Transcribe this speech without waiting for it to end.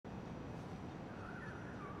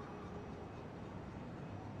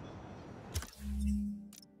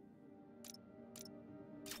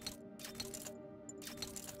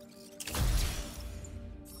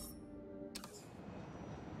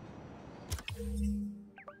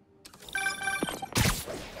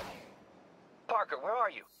Parker, where are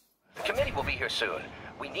you? The committee will be here soon.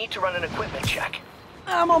 We need to run an equipment check.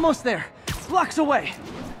 I'm almost there. Blocks away.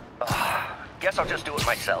 Guess I'll just do it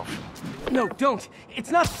myself. No, don't.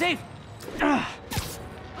 It's not safe. Gotta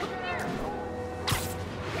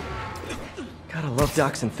love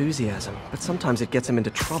Doc's enthusiasm, but sometimes it gets him into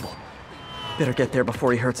trouble. Better get there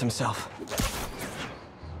before he hurts himself.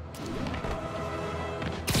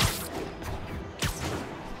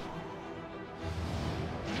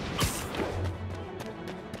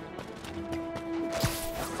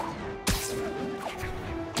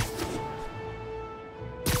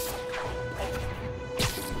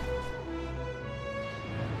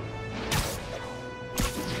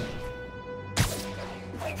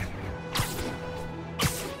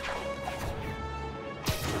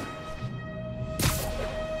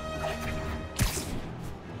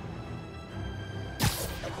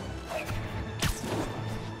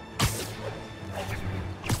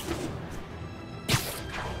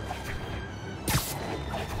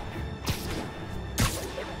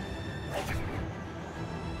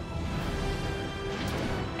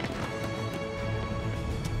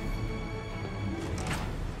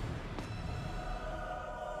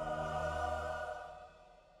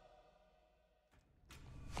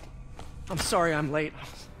 I'm sorry I'm late.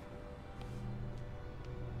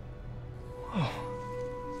 Oh.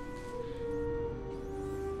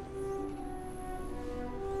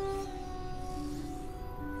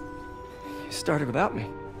 You started without me.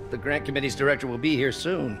 The grant committee's director will be here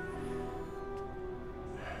soon.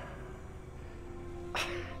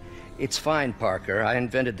 It's fine, Parker. I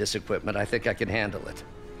invented this equipment. I think I can handle it.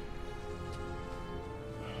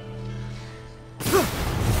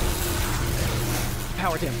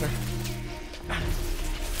 Power damper.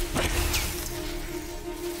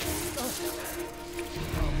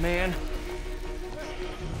 Oh, man.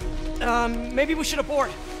 Maybe we should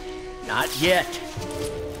abort. Not yet.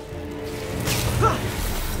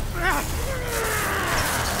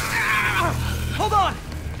 Hold on!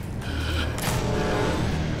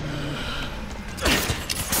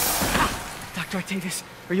 Dr. Octavius,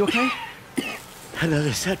 are you okay?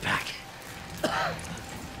 Another setback.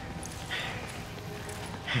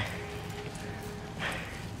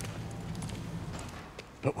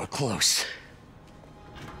 But we're close.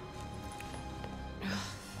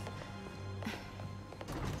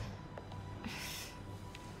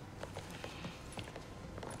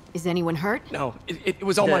 Is anyone hurt? No, it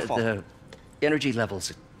was all my fault. The energy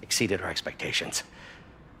levels exceeded our expectations.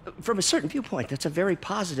 From a certain viewpoint, that's a very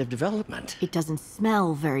positive development. It doesn't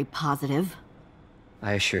smell very positive.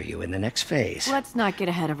 I assure you, in the next phase... Let's not get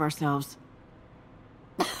ahead of ourselves.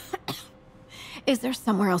 Is there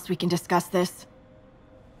somewhere else we can discuss this?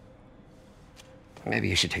 Maybe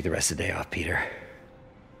you should take the rest of the day off, Peter.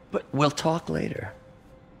 But we'll talk later.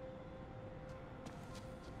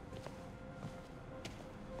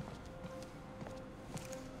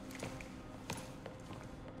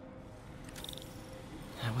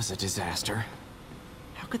 that was a disaster.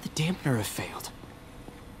 How could the dampener have failed?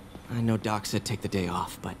 I know Doc said take the day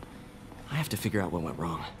off, but I have to figure out what went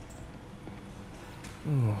wrong.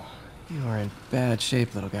 Ooh, you are in bad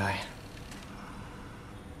shape, little guy.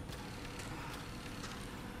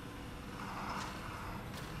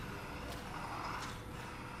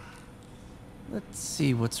 Let's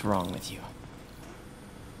see what's wrong with you.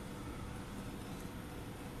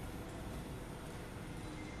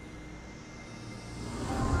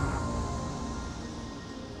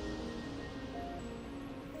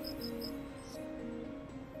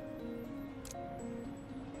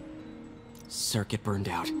 Circuit burned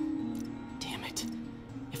out. Damn it.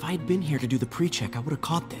 If I had been here to do the pre-check, I would have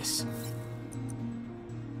caught this.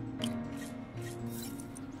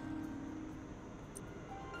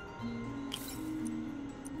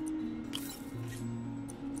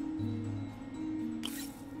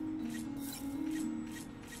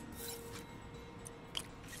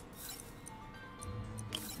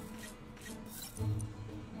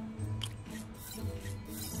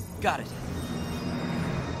 Got it.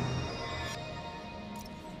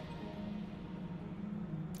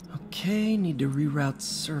 Okay, need to reroute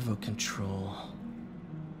servo control.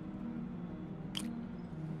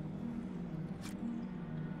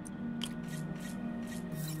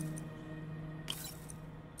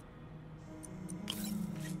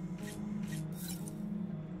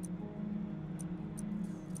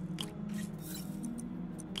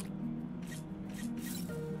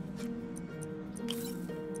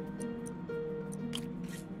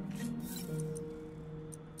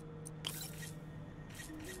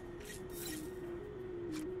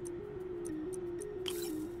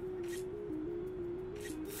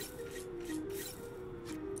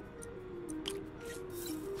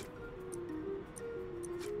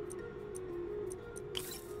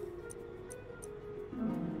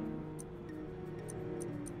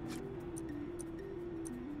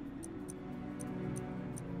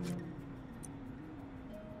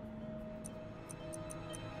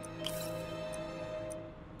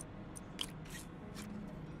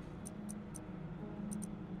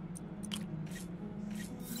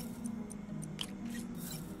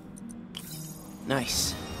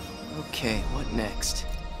 Nice. Okay, what next?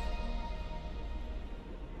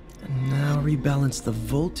 And now rebalance the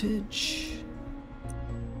voltage.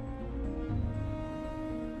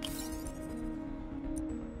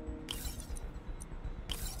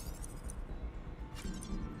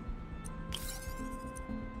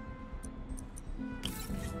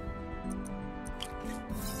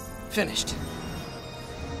 Finished.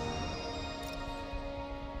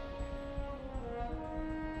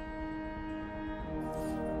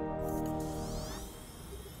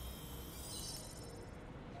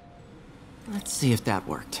 Let's see if that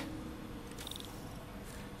worked.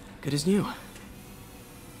 Good as new.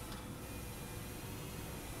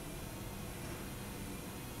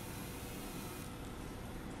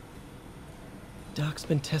 Doc's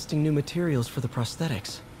been testing new materials for the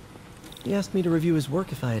prosthetics. He asked me to review his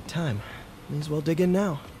work if I had time. May as well dig in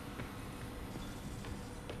now.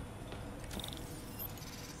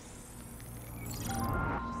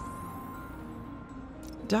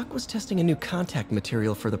 Doc was testing a new contact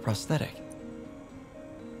material for the prosthetic.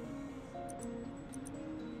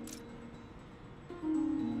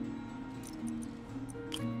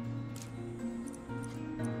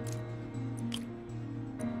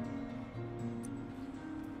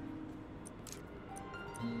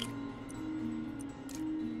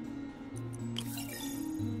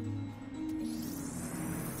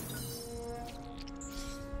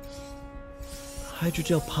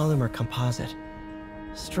 Hydrogel polymer composite.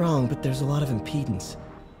 Strong, but there's a lot of impedance.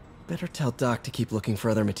 Better tell Doc to keep looking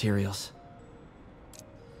for other materials.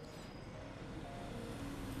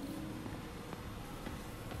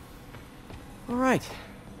 All right.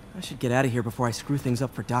 I should get out of here before I screw things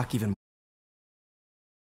up for Doc even more.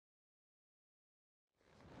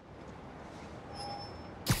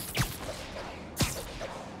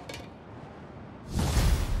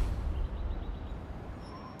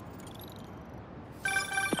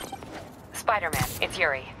 Spider-Man, it's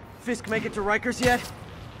Yuri. Fisk make it to Rikers yet?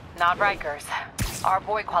 Not Rikers. Our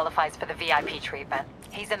boy qualifies for the VIP treatment.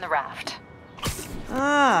 He's in the raft.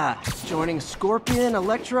 Ah, joining Scorpion,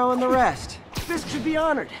 Electro, and the rest. Fisk should be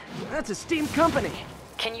honored. That's a steamed company.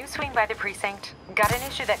 Can you swing by the precinct? Got an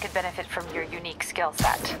issue that could benefit from your unique skill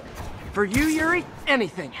set. For you, Yuri,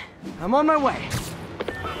 anything. I'm on my way.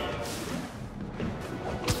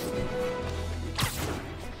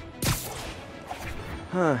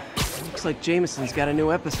 Huh. Looks like Jameson's got a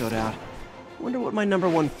new episode out. Wonder what my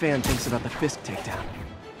 #1 fan thinks about the Fisk takedown.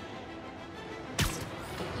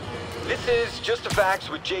 This is Just the Facts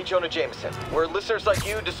with J. Jonah Jameson, where listeners like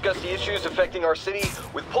you discuss the issues affecting our city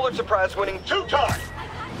with Pulitzer Prize-winning two-time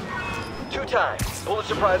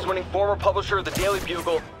Pulitzer Prize-winning former publisher of the Daily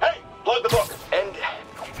Bugle. Hey, plug the book.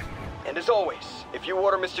 And as always, if you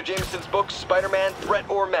order Mr. Jameson's books, Spider-Man, Threat,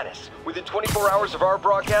 or Menace, within 24 hours of our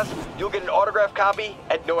broadcast, you'll get an autographed copy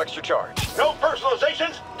at no extra charge. No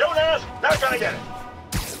personalizations, don't ask, not gonna get it.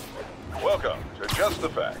 Welcome to Just the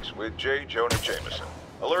Facts with J. Jonah Jameson,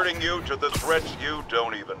 alerting you to the threats you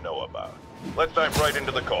don't even know about. Let's dive right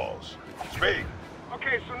into the calls. Speak.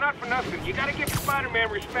 Okay, so not for nothing. You gotta give Spider-Man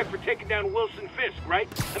respect for taking down Wilson Fisk, right?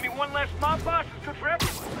 I mean, one less mob boss is good for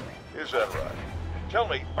everyone. Is that right? Tell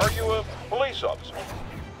me, are you a police officer?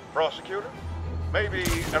 Prosecutor? Maybe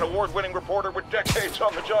an award-winning reporter with decades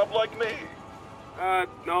on the job like me?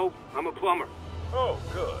 No, I'm a plumber. Oh,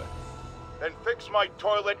 good. Then fix my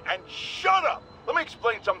toilet and shut up! Let me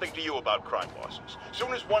explain something to you about crime bosses.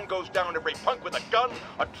 Soon as one goes down, every punk with a gun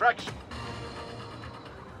attracts...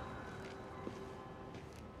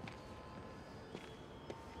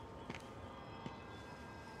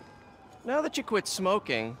 Now that you quit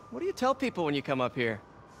smoking, what do you tell people when you come up here?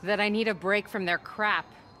 That I need a break from their crap.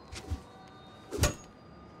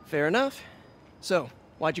 Fair enough. So,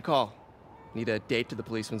 why'd you call? Need a date to the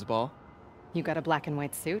policeman's ball? You got a black and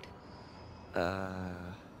white suit?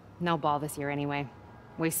 No ball this year anyway.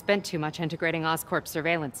 We spent too much integrating Oscorp's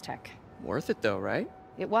surveillance tech. Worth it though, right?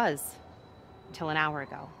 It was. Until an hour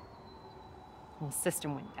ago. The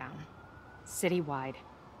system went down. Citywide.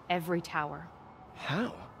 Every tower.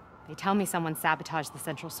 How? They tell me someone sabotaged the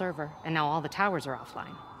central server, and now all the towers are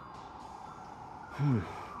offline.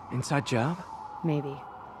 Inside job? Maybe.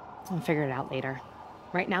 I'll figure it out later.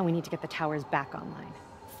 Right now, we need to get the towers back online.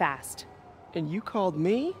 Fast. And you called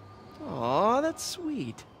me? Aw, that's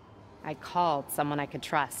sweet. I called someone I could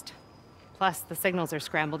trust. Plus, the signals are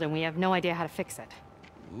scrambled, and we have no idea how to fix it.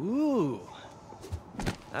 Ooh.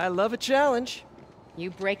 I love a challenge.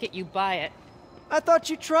 You break it, you buy it. I thought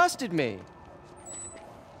you trusted me.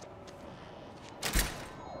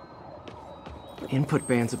 Input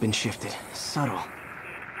bands have been shifted. Subtle.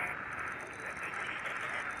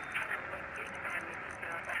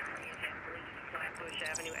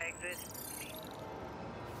 it.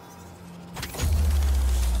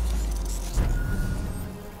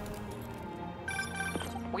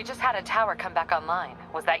 We just had a tower come back online.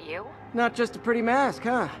 Was that you? Not just a pretty mask,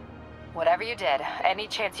 huh? Whatever you did, any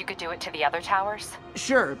chance you could do it to the other towers?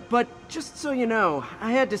 Sure, but just so you know,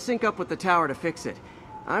 I had to sync up with the tower to fix it.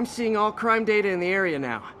 I'm seeing all crime data in the area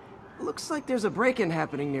now. Looks like there's a break-in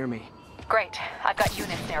happening near me. Great. I've got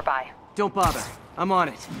units nearby. Don't bother. I'm on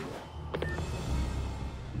it.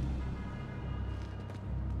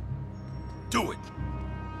 Do it!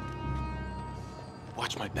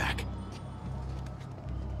 Watch my back.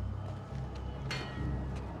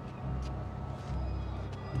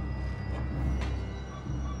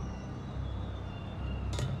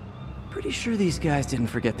 Pretty sure these guys didn't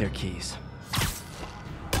forget their keys.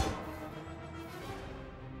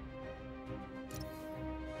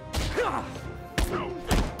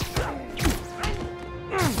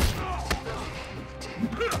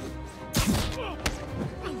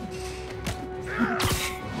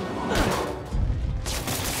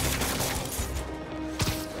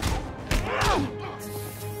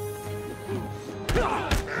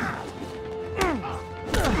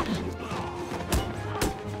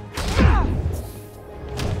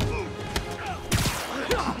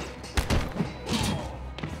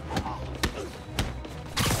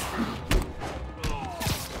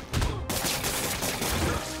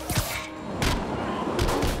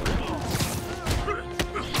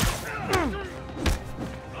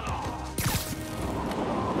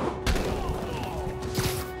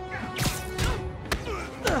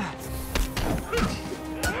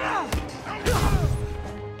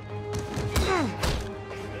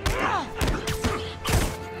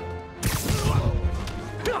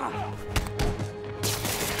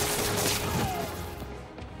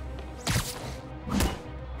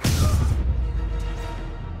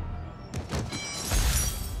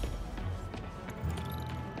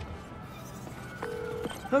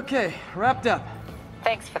 Okay, wrapped up.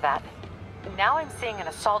 Thanks for that. Now I'm seeing an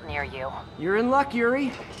assault near you. You're in luck,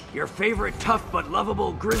 Yuri. Your favorite tough but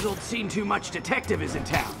lovable, grizzled, seen-too-much detective is in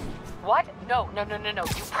town. What? No.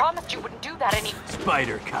 You promised you wouldn't do that any—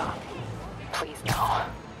 Spider Cop. Please, no.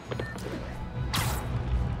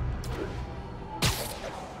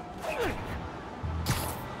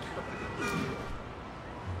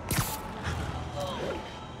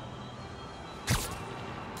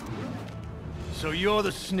 So you're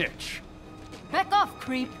the snitch. Back off,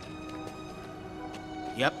 creep.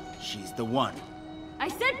 Yep, she's the one. I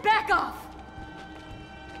said back off!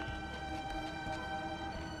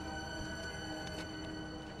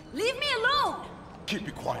 Leave me alone! Keep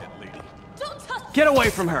it quiet, lady. Don't touch— Get away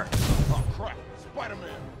from her! Oh, crap. Spider-Man.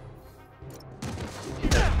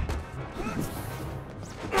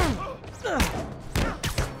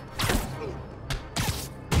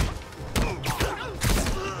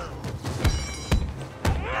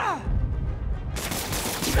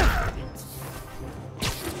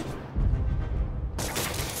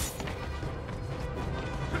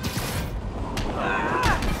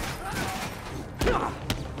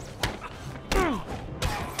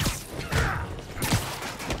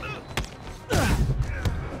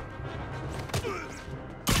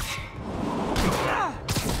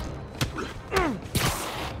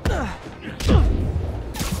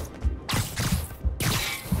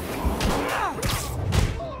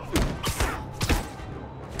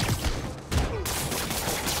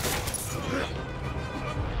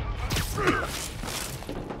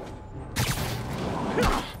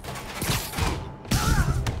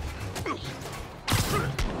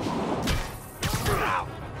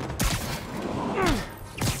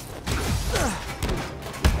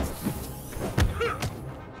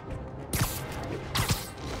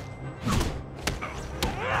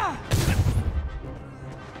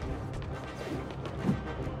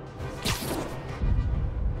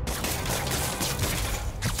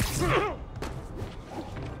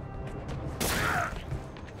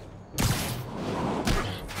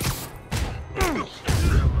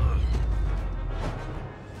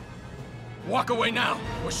 Walk away now,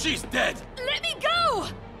 or she's dead! Let me go!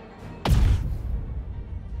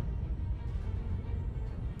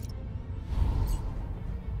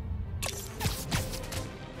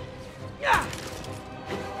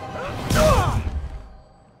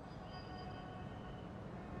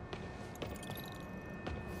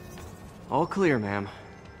 All clear, ma'am.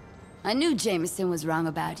 I knew Jameson was wrong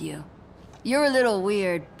about you. You're a little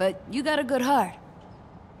weird, but you got a good heart.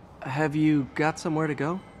 Have you got somewhere to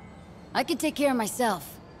go? I can take care of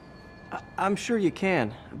myself. I'm sure you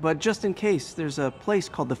can, but just in case, there's a place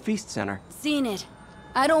called the Feast Center. Seen it.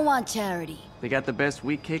 I don't want charity. They got the best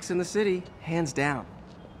wheat cakes in the city, hands down.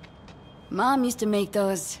 Mom used to make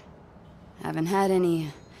those. Haven't had any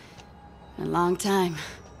in a long time.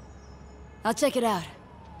 I'll check it out.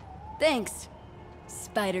 Thanks,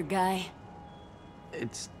 Spider Guy.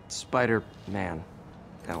 It's Spider-Man.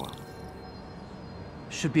 Oh well.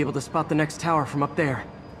 Should be able to spot the next tower from up there.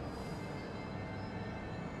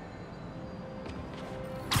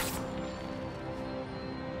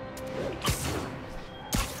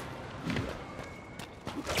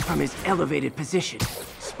 From his elevated position,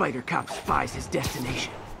 Spider Cop spies his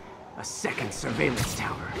destination. A second surveillance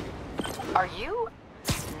tower. Are you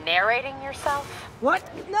narrating yourself? What?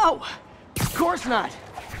 No! Of course not!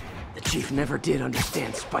 The Chief never did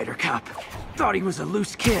understand Spider Cop. Thought he was a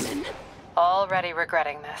loose cannon. Already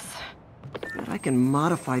regretting this. But I can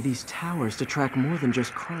modify these towers to track more than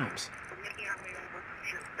just crimes.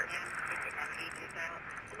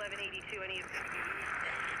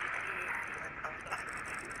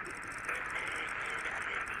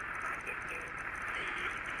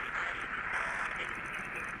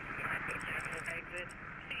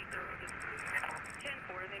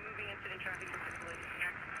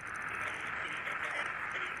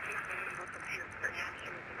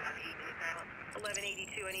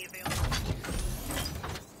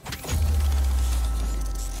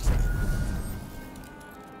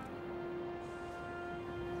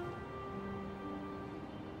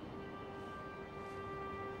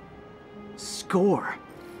 Score!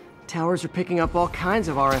 Towers are picking up all kinds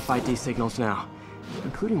of RFID signals now,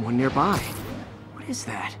 including one nearby. What is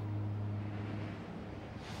that?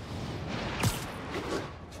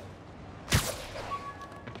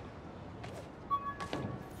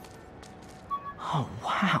 Oh,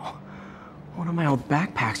 wow. One of my old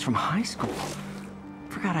backpacks from high school.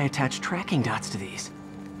 Forgot I attached tracking dots to these.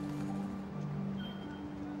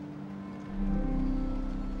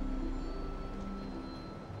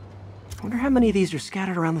 Wonder how many of these are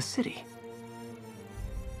scattered around the city.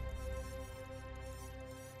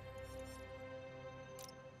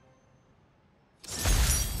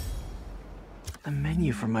 The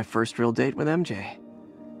menu from my first real date with MJ.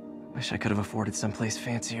 Wish I could have afforded someplace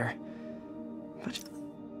fancier. But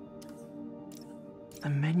the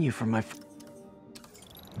menu from my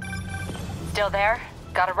Still there?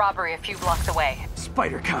 Got a robbery a few blocks away.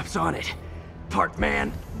 Spider Cop's on it. Part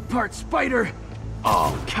man, part spider,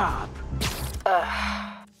 all cop.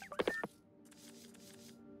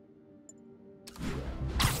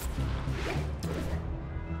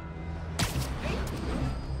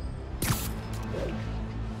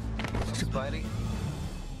 Spidey?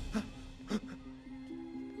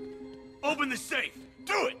 Open the safe!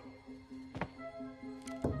 Do it!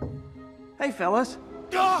 Hey, fellas.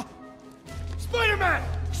 Ah! Spider-Man!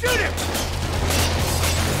 Shoot him!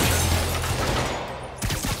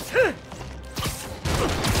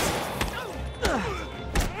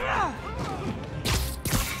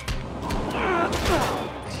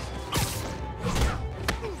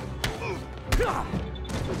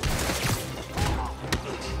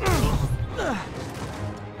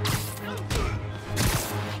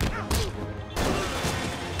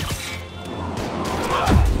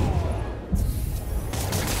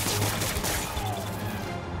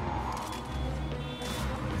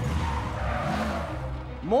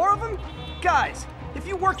 More of them? Guys, if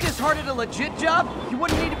you worked this hard at a legit job, you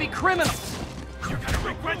wouldn't need to be criminals. You're gonna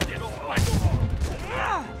regret this!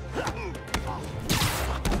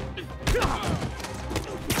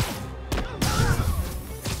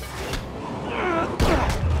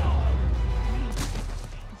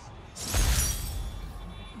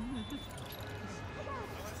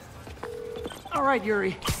 All right,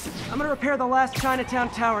 Yuri. I'm gonna repair the last Chinatown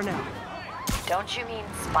tower now. Don't you mean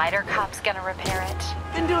Spider Cop's gonna repair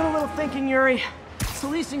it? Been doing a little thinking, Yuri.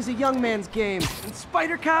 Policing's a young man's game, and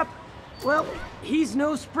Spider Cop, well, he's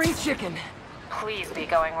no spring chicken. Please be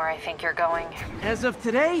going where I think you're going. As of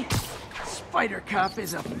today, Spider Cop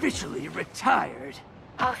is officially retired.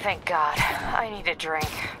 Oh, thank God. I need a drink.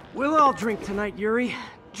 We'll all drink tonight, Yuri.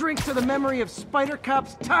 Drink to the memory of Spider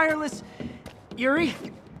Cop's tireless... Yuri?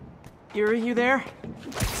 Yuri, you there?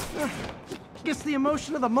 Guess the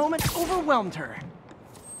emotion of the moment overwhelmed her.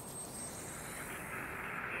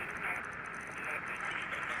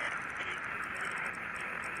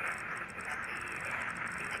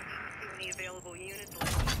 Any available units?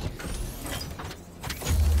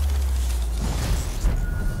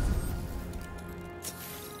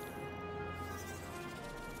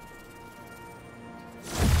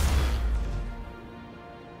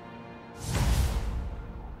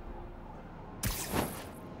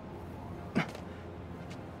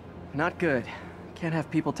 Not good. Can't have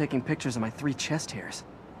people taking pictures of my 3 chest hairs.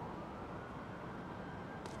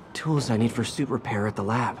 Tools I need for suit repair at the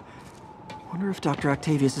lab. Wonder if Dr.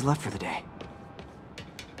 Octavius is left for the day.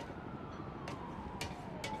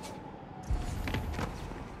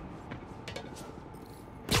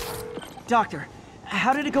 Doctor,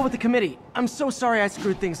 how did it go with the committee? I'm so sorry I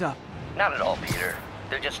screwed things up. Not at all, Peter.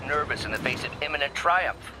 They're just nervous in the face of imminent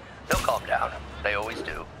triumph. They'll calm down. They always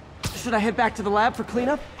do. Should I head back to the lab for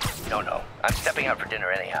cleanup? No. I'm stepping out for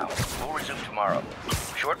dinner anyhow. We'll resume tomorrow.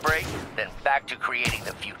 Short break, then back to creating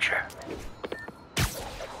the future.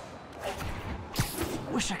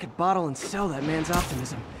 Wish I could bottle and sell that man's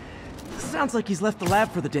optimism. Sounds like he's left the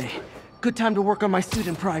lab for the day. Good time to work on my suit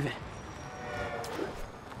in private.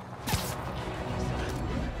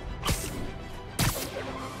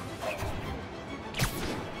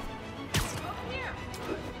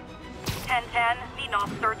 Need an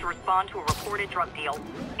officer to respond to a reported drug deal.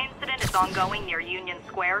 Incident is ongoing near Union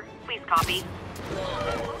Square. Please copy.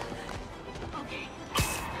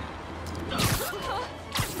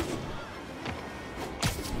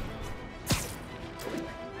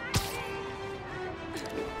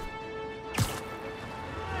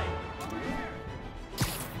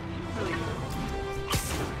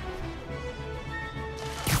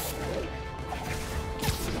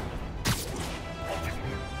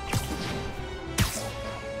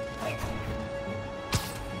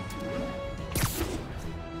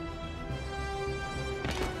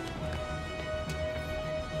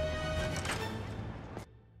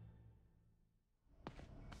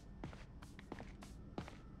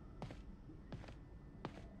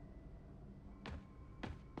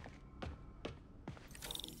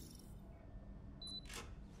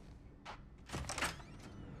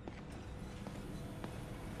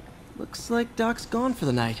 Looks like Doc's gone for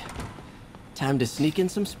the night. Time to sneak in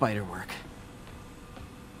some spider work.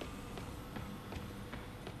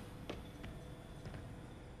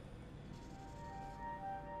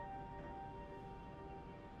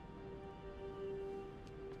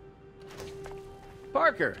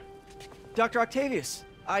 Parker! Dr. Octavius,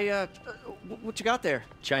 what you got there?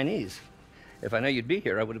 Chinese. If I know you'd be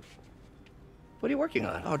here, I would have... What are you working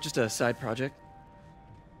on? Oh, just a side project.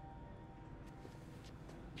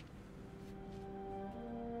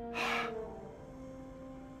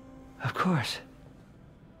 Of course.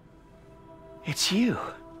 It's you.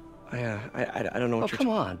 I don't know what come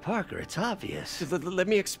on, Parker, it's obvious. Let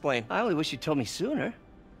me explain. I only wish you'd told me sooner.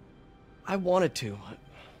 I wanted to,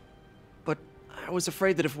 but I was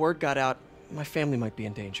afraid that if word got out, my family might be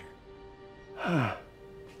in danger. Huh.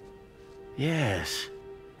 Yes.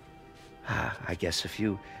 I guess if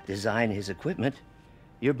you design his equipment,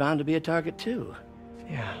 you're bound to be a target too.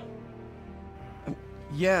 Yeah.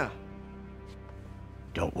 Yeah.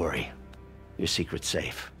 Don't worry. Your secret's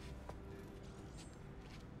safe.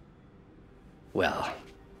 Well,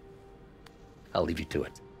 I'll leave you to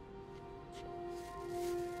it.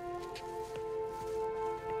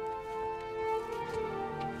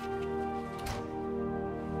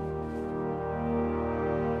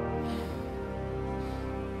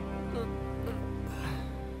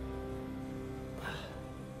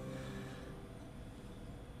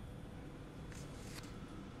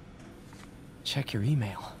 Check your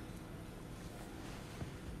email.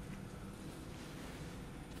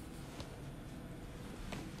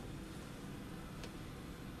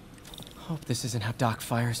 Hope this isn't how Doc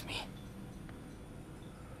fires me.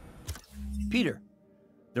 Peter,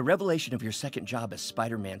 the revelation of your second job as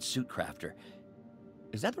Spider-Man suit crafter,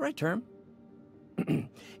 is that the right term?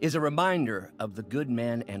 Is a reminder of the good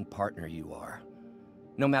man and partner you are.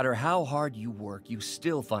 No matter how hard you work, you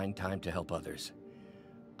still find time to help others.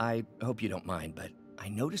 I hope you don't mind, but I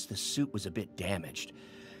noticed the suit was a bit damaged,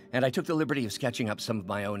 and I took the liberty of sketching up some of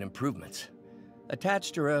my own improvements.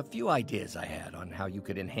 Attached are a few ideas I had on how you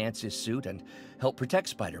could enhance his suit and help protect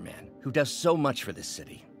Spider-Man, who does so much for this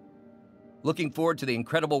city. Looking forward to the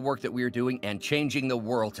incredible work that we are doing and changing the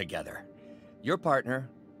world together. Your partner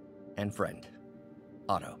and friend,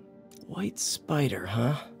 Otto. White spider,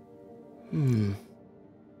 huh?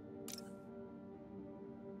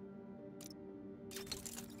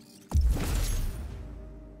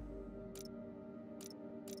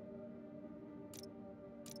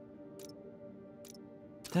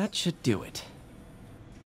 That should do it.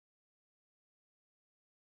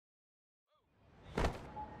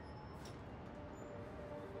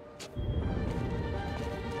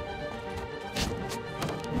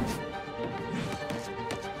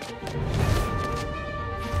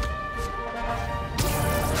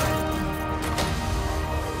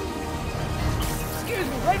 Excuse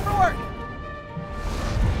me, late for work!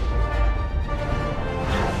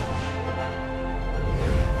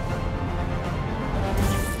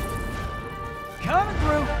 Coming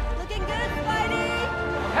through! Looking good, Spidey!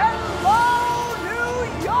 Hello!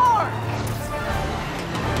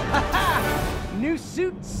 New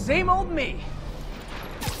suit, same old me.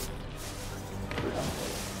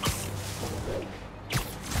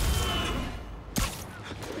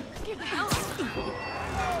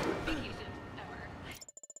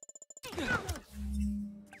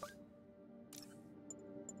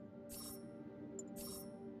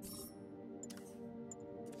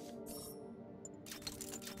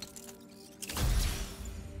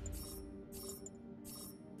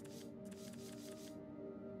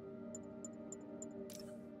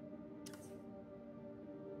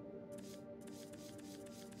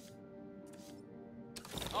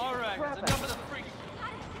 All right, that's enough of the freaks.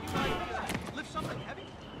 You might lift something heavy?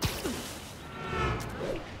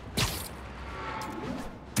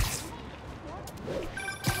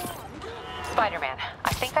 Spider-Man,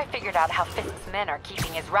 I think I figured out how Fisk's men are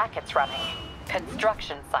keeping his rackets running.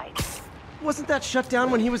 Construction sites. Wasn't that shut down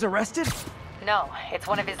when he was arrested? No, it's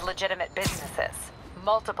one of his legitimate businesses.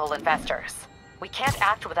 Multiple investors. We can't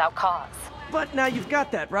act without cause. But now you've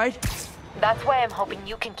got that, right? That's why I'm hoping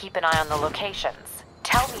you can keep an eye on the locations.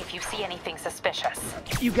 Tell me if you see anything suspicious.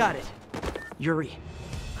 You got it. Yuri,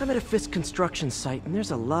 I'm at a Fisk construction site, and there's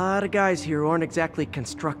a lot of guys here who aren't exactly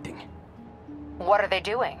constructing. What are they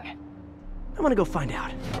doing? I'm gonna go find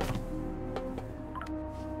out.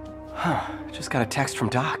 Huh, just got a text from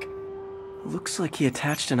Doc. Looks like he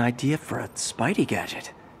attached an idea for a Spidey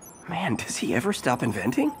gadget. Man, does he ever stop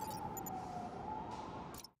inventing?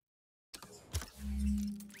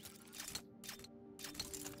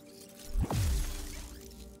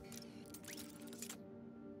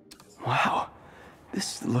 Wow,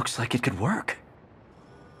 this looks like it could work.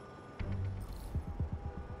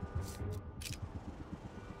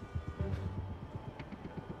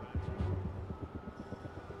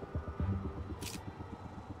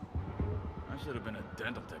 I should have been a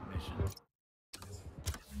dental technician.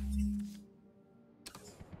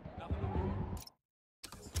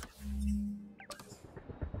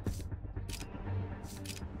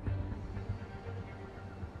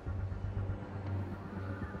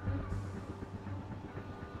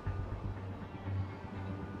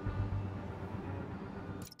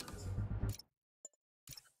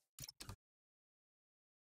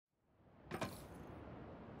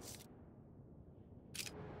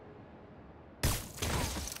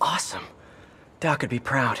 Awesome. Doc would be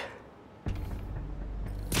proud.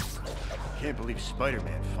 Can't believe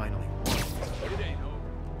Spider-Man finally won. It ain't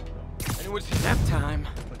over. Anyone's nap time.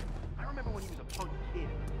 I remember when he was a punk kid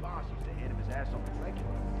and the boss used to hand him his ass on the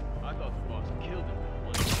regular. I thought the boss killed him.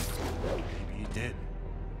 Maybe he did.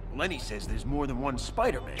 Lenny says there's more than one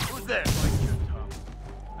Spider-Man. Who's there? Like your tongue.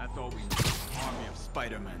 That's all we need. Army of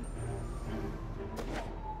Spider-Men.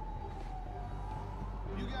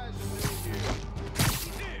 You guys are still here.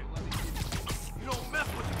 You don't mess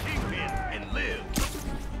with the Kingpin and live.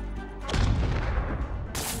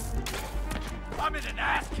 I'm in an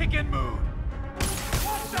ass-kicking mood.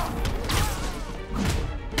 What's up?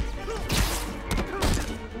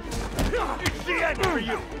 It's the end for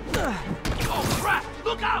you. Oh crap!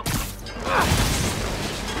 Look out!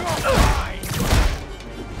 You're mine.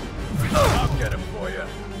 I'll get him for you.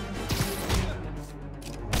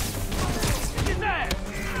 Get that!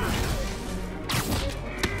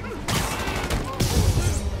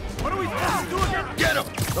 What are we supposed to do again? Get him!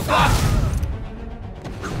 The box!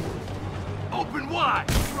 Open wide!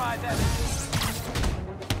 Try that.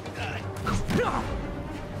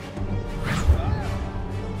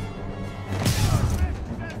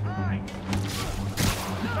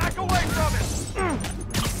 Back away from him!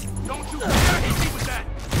 Don't you dare hit me with that!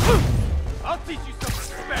 I'll teach you some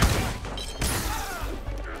respect!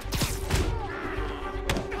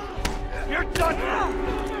 You're done!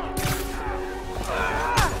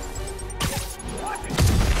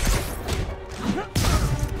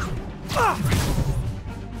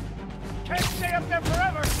 Can't stay up there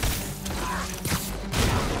forever!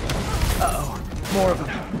 Uh-oh, more of them.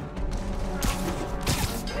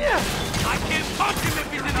 I can't punch him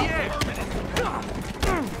if he's in the air!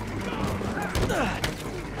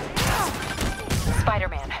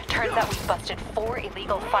 Spider-Man, turns out we busted 4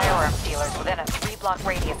 illegal firearms dealers within a 3-block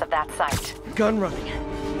radius of that site. Gun running.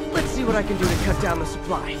 Let's see what I can do to cut down the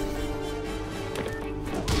supply.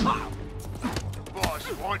 The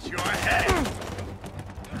boss wants your head!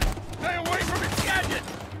 Stay away from his gadget!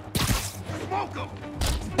 Smoke him!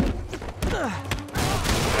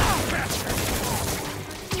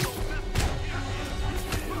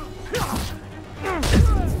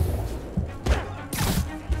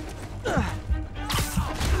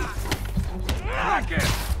 Back it!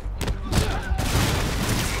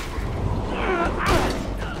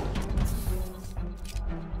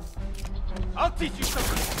 I'll teach you some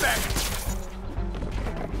respect!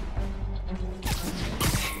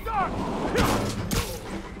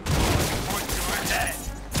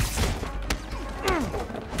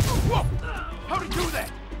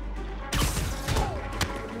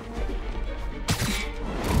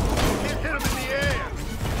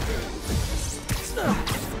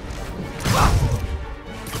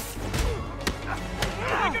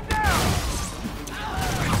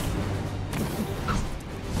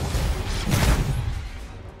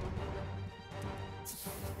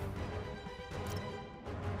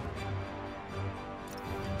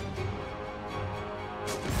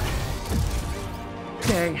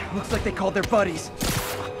 Dang, looks like they called their buddies.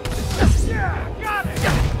 Yeah, got it!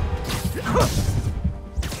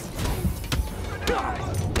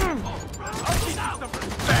 I'll teach you some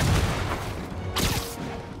respect.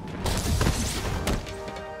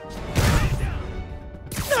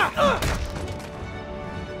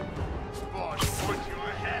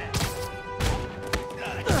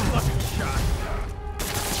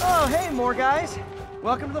 Oh, hey, more guys.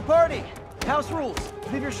 Welcome to the party. House rules.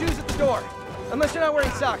 Leave your shoes at the door. Unless you're not wearing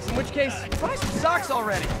socks, in which case, buy some socks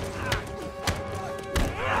already.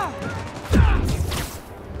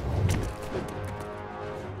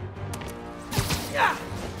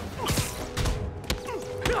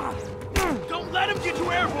 Don't let him get you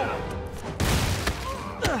airborne!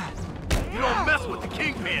 You don't mess with the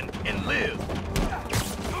Kingpin and live.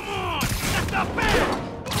 Come on! That's not fair!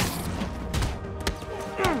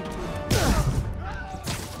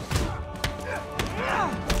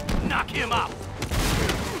 Knock him out!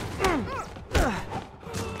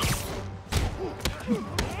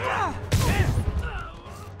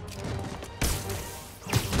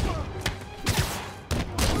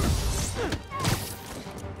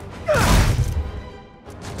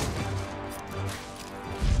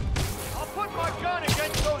 I'll put my gun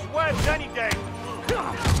against those webs any day.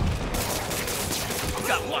 I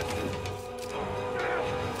got lucky.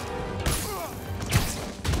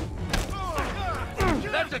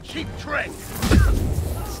 That's a cheap trick.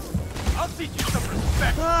 I'll teach you some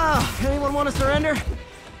respect. Ah, anyone want to surrender?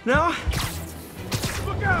 No?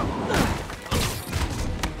 Look out!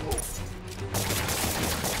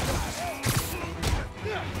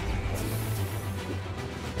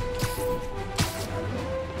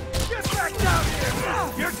 Get back down here!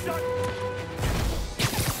 You're done!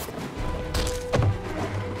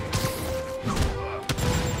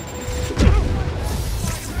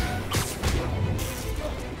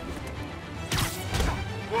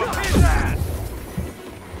 Whoop his ass!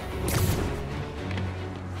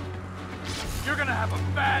 You're gonna have a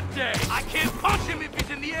bad day. I can't punch him if he's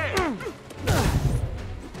in the air.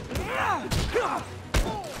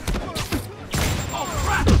 Oh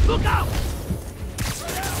crap! Look out!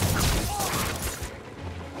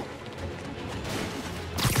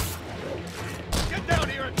 Get down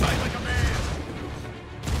here and fight like a man.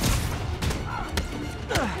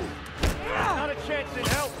 Not a chance in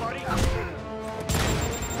hell, buddy.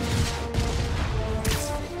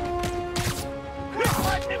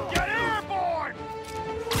 Let him get airborne!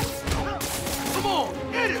 Come on,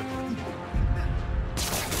 hit him!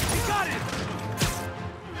 You got him!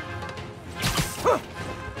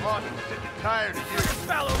 Austin's sick and tired of you.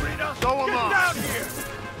 Ballerina! So am I. Get down here!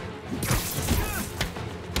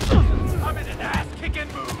 I'm in an ass-kicking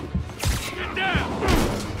mood. Get down!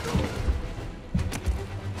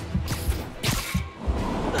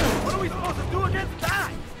 What are we supposed to do against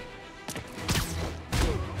that?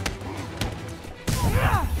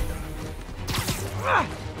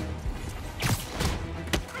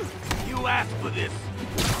 You asked for this.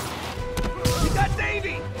 You got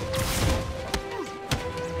Davey!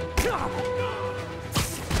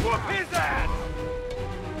 Whoop his ass!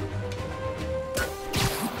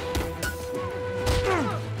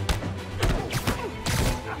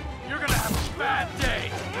 You're gonna have a bad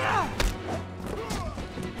day.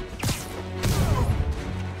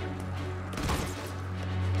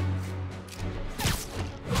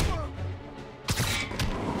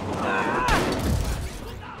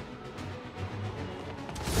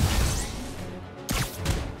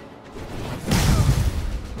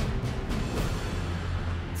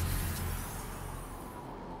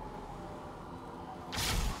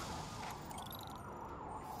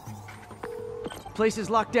 Place is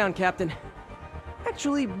locked down, Captain.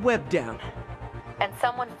 Actually, webbed down. And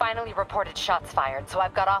someone finally reported shots fired, so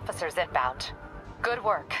I've got officers inbound. Good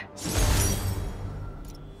work.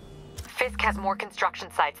 Fisk has more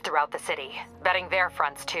construction sites throughout the city, betting their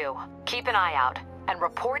fronts too. Keep an eye out, and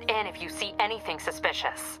report in if you see anything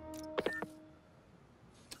suspicious.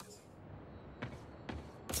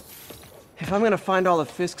 If I'm gonna find all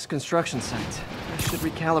of Fisk's construction sites, I should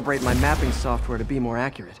recalibrate my mapping software to be more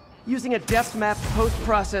accurate. Using a depth map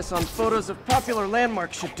post-process on photos of popular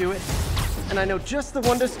landmarks should do it. And I know just the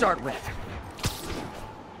one to start with.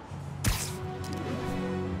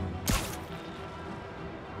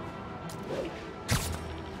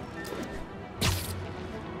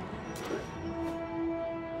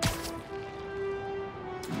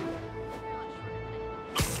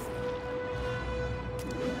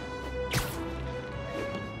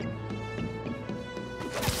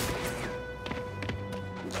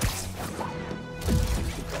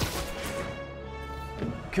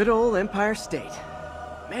 Good old Empire State.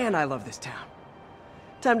 Man, I love this town.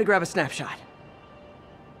 Time to grab a snapshot.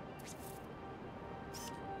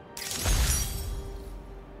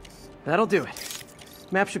 That'll do it.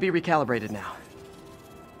 Map should be recalibrated now.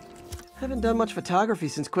 Haven't done much photography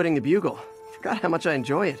since quitting the Bugle. Forgot how much I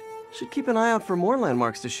enjoy it. Should keep an eye out for more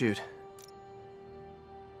landmarks to shoot.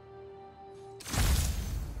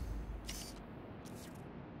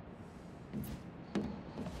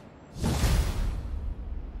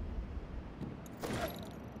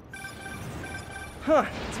 Huh,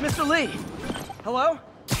 it's Mr. Lee. Hello?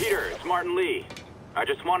 Peter, it's Martin Lee. I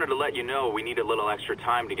just wanted to let you know we need a little extra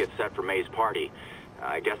time to get set for May's party.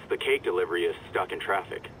 I guess the cake delivery is stuck in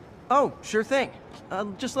traffic. Oh, sure thing.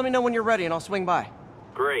 Just let me know when you're ready and I'll swing by.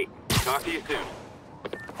 Great. Talk to you soon.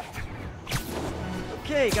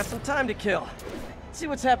 Okay, got some time to kill. Let's see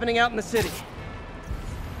what's happening out in the city.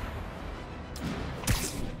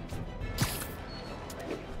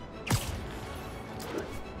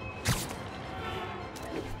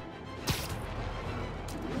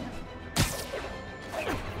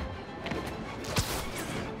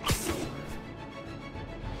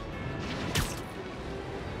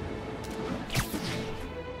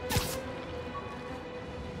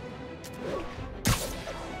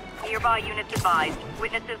 Nearby units advised.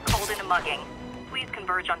 Witnesses called in a mugging. Please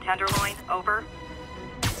converge on Tenderloin. Over.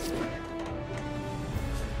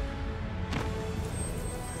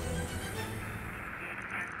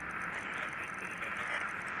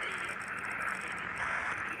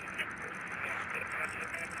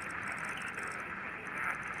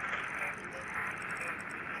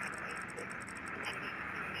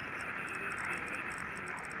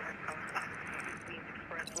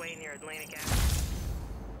 Expressway near Atlantic Avenue.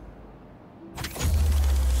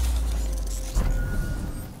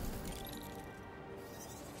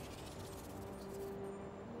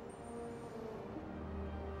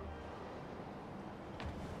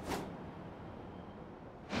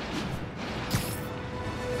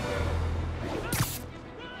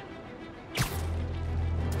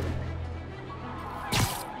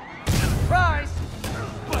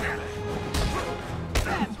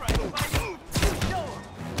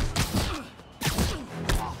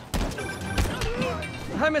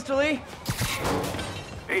 Hi, Mr. Lee.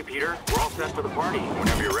 Hey, Peter. We're all set for the party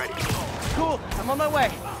whenever you're ready. Cool. I'm on my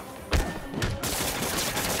way.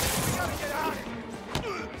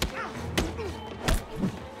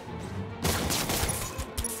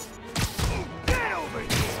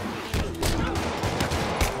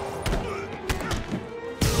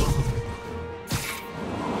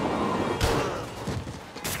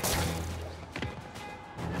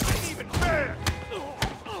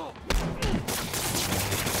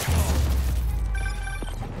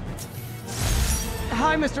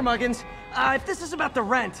 Hi, Mr. Muggins. If this is about the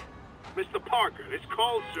rent... Mr. Parker, this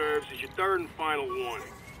call serves as your third and final warning.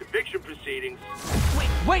 Eviction proceedings...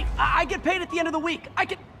 Wait! I get paid at the end of the week! I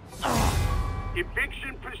can...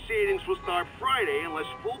 Eviction proceedings will start Friday unless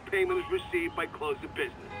full payment is received by close of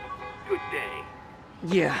business. Good day.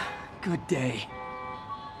 Yeah, good day.